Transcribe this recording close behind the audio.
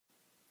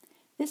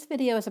This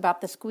video is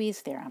about the squeeze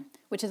theorem,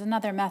 which is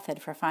another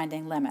method for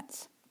finding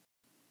limits.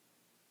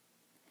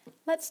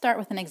 Let's start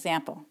with an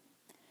example.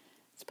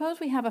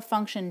 Suppose we have a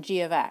function g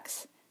of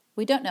x.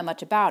 We don't know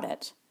much about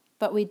it,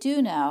 but we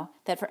do know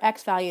that for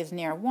x values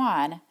near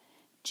 1,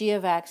 g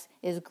of x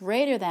is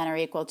greater than or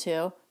equal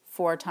to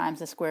 4 times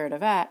the square root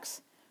of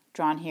x,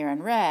 drawn here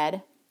in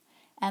red,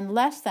 and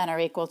less than or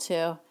equal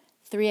to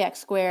 3x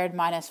squared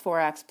minus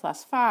 4x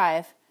plus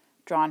 5,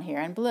 drawn here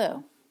in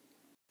blue.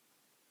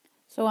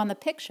 So on the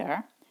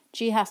picture,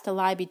 g has to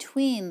lie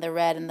between the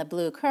red and the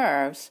blue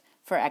curves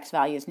for x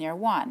values near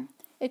 1.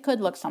 It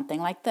could look something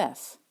like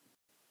this.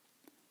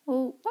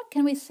 Well, what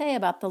can we say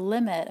about the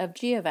limit of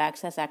g of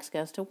x as x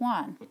goes to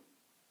 1?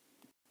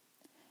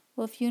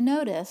 Well, if you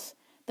notice,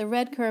 the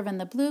red curve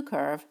and the blue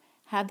curve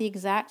have the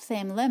exact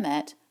same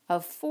limit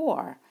of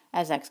 4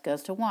 as x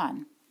goes to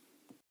 1.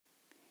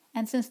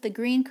 And since the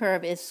green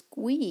curve is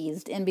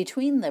squeezed in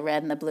between the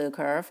red and the blue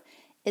curve,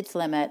 its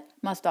limit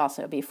must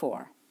also be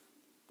 4.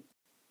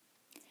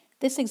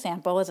 This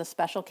example is a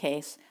special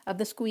case of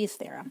the squeeze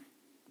theorem.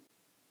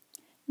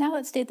 Now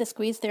let's state the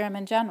squeeze theorem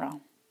in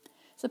general.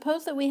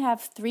 Suppose that we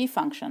have 3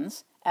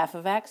 functions, f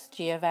of x,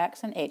 g of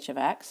x, and h of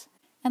x,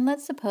 and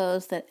let's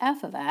suppose that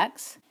f of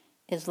x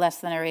is less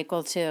than or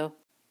equal to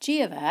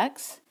g of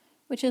x,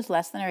 which is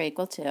less than or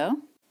equal to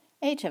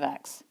h of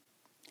x,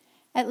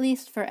 at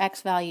least for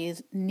x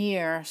values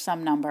near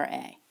some number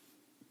a.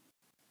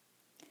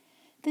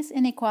 This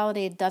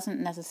inequality doesn't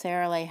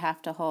necessarily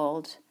have to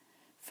hold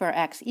for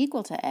x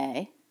equal to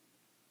a,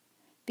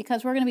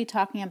 because we're going to be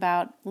talking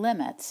about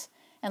limits,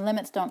 and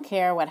limits don't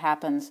care what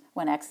happens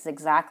when x is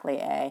exactly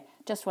a,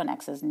 just when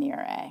x is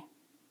near a.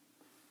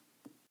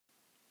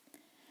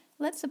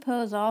 Let's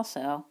suppose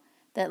also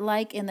that,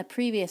 like in the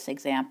previous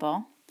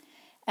example,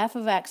 f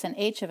of x and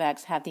h of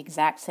x have the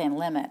exact same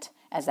limit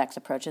as x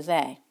approaches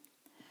a.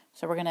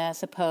 So we're going to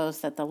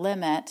suppose that the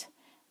limit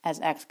as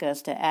x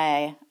goes to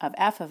a of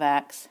f of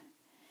x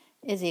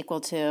is equal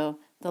to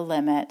the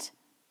limit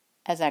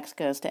as x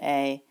goes to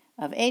a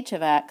of h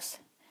of x,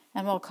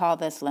 and we'll call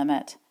this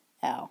limit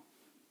L.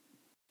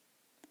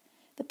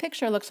 The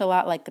picture looks a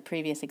lot like the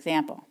previous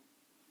example.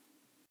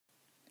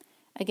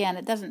 Again,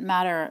 it doesn't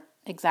matter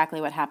exactly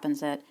what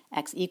happens at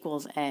x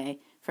equals a.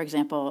 For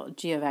example,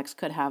 g of x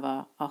could have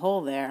a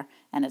hole there,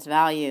 and its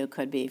value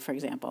could be, for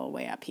example,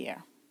 way up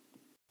here.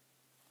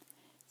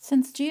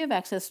 Since g of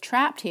x is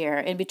trapped here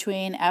in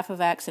between f of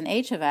x and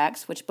h of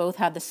x, which both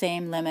have the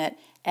same limit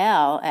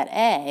L at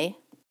a,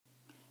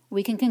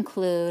 we can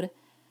conclude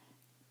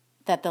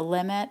that the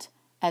limit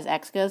as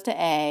x goes to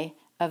a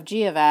of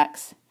g of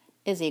x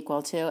is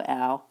equal to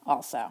L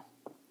also.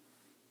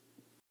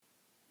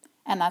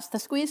 And that's the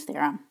squeeze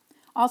theorem,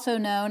 also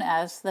known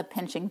as the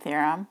pinching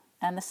theorem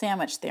and the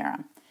sandwich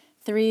theorem.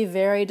 3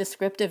 very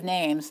descriptive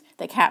names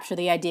that capture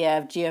the idea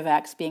of g of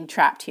x being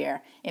trapped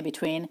here in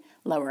between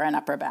lower and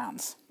upper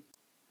bounds.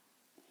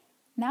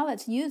 Now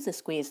let's use the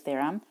squeeze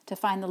theorem to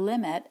find the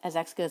limit as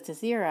x goes to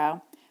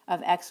 0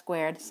 of x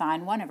squared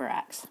sine 1 over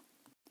x.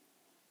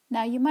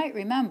 Now you might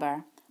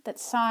remember that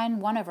sine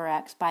 1 over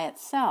x by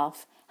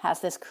itself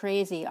has this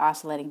crazy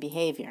oscillating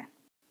behavior.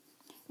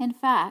 In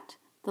fact,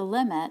 the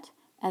limit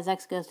as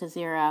x goes to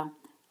 0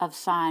 of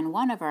sine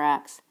 1 over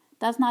x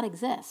does not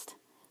exist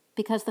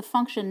because the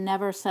function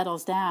never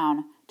settles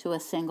down to a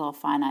single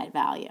finite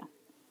value.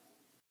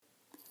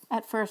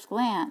 At first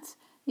glance,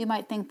 you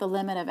might think the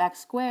limit of x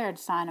squared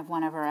sine of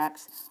 1 over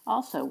x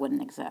also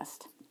wouldn't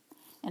exist.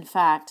 In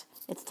fact,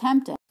 it's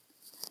tempting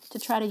to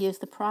try to use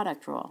the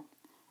product rule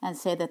and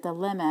say that the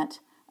limit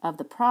of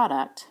the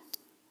product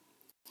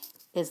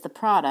is the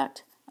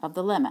product of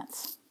the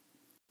limits.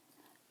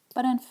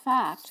 But in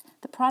fact,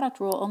 the product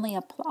rule only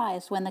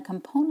applies when the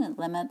component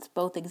limits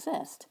both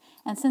exist.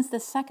 And since the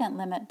second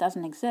limit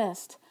doesn't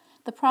exist,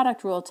 the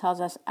product rule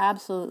tells us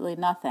absolutely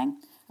nothing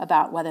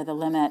about whether the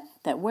limit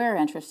that we're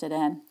interested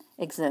in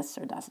exists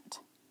or doesn't.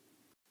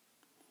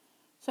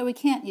 So we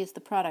can't use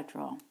the product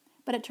rule,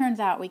 but it turns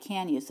out we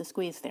can use the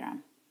squeeze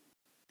theorem.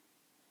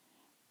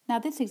 Now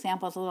this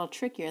example is a little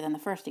trickier than the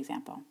first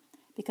example,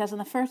 because in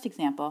the first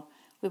example,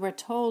 we were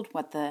told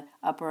what the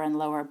upper and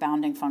lower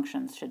bounding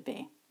functions should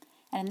be.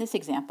 And in this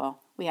example,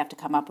 we have to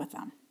come up with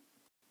them.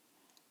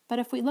 But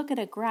if we look at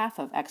a graph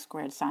of x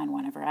squared sine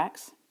 1 over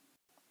x,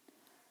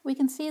 we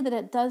can see that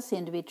it does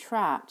seem to be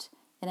trapped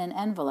in an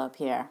envelope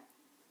here.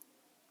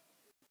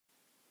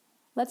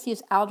 Let's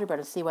use algebra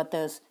to see what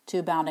those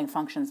 2 bounding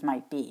functions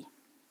might be.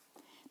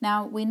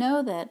 Now, we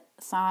know that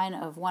sine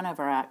of 1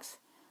 over x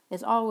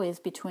is always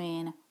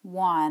between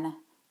 1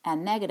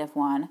 and negative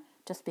 1,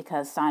 just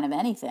because sine of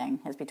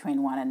anything is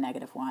between 1 and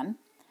negative 1. And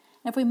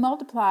if we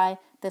multiply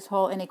this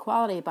whole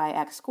inequality by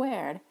x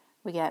squared,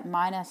 we get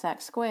minus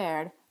x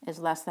squared is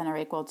less than or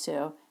equal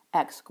to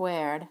x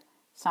squared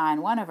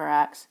sine 1 over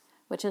x,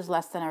 which is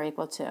less than or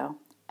equal to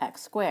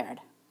x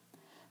squared.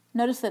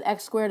 Notice that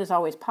x squared is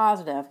always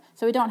positive,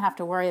 so we don't have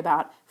to worry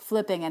about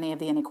flipping any of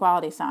the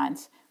inequality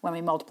signs when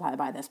we multiply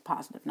by this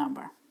positive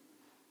number.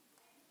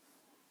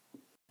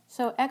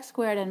 So x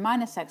squared and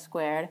minus x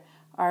squared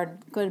are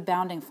good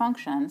bounding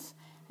functions,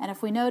 And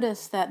if we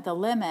notice that the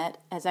limit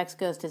as x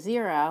goes to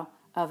 0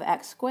 of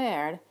x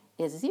squared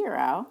is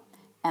 0,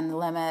 and the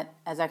limit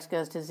as x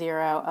goes to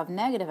 0 of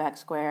negative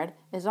x squared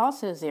is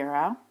also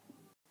 0,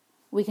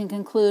 we can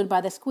conclude by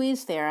the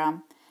squeeze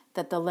theorem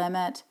that the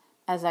limit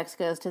as x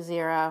goes to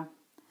 0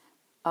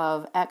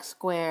 of x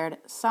squared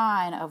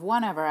sine of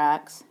 1 over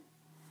x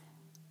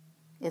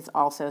is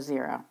also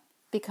 0,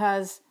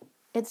 because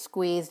it's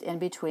squeezed in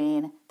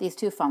between these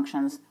two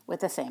functions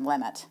with the same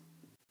limit.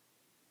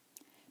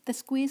 The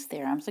squeeze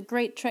theorem is a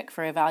great trick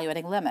for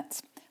evaluating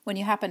limits when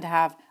you happen to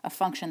have a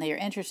function that you're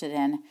interested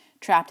in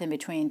trapped in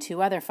between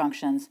two other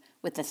functions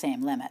with the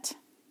same limit.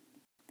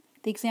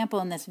 The example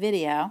in this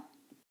video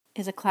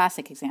is a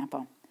classic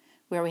example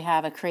where we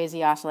have a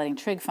crazy oscillating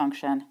trig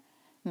function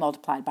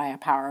multiplied by a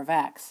power of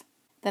x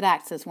that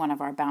acts as one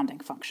of our bounding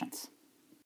functions.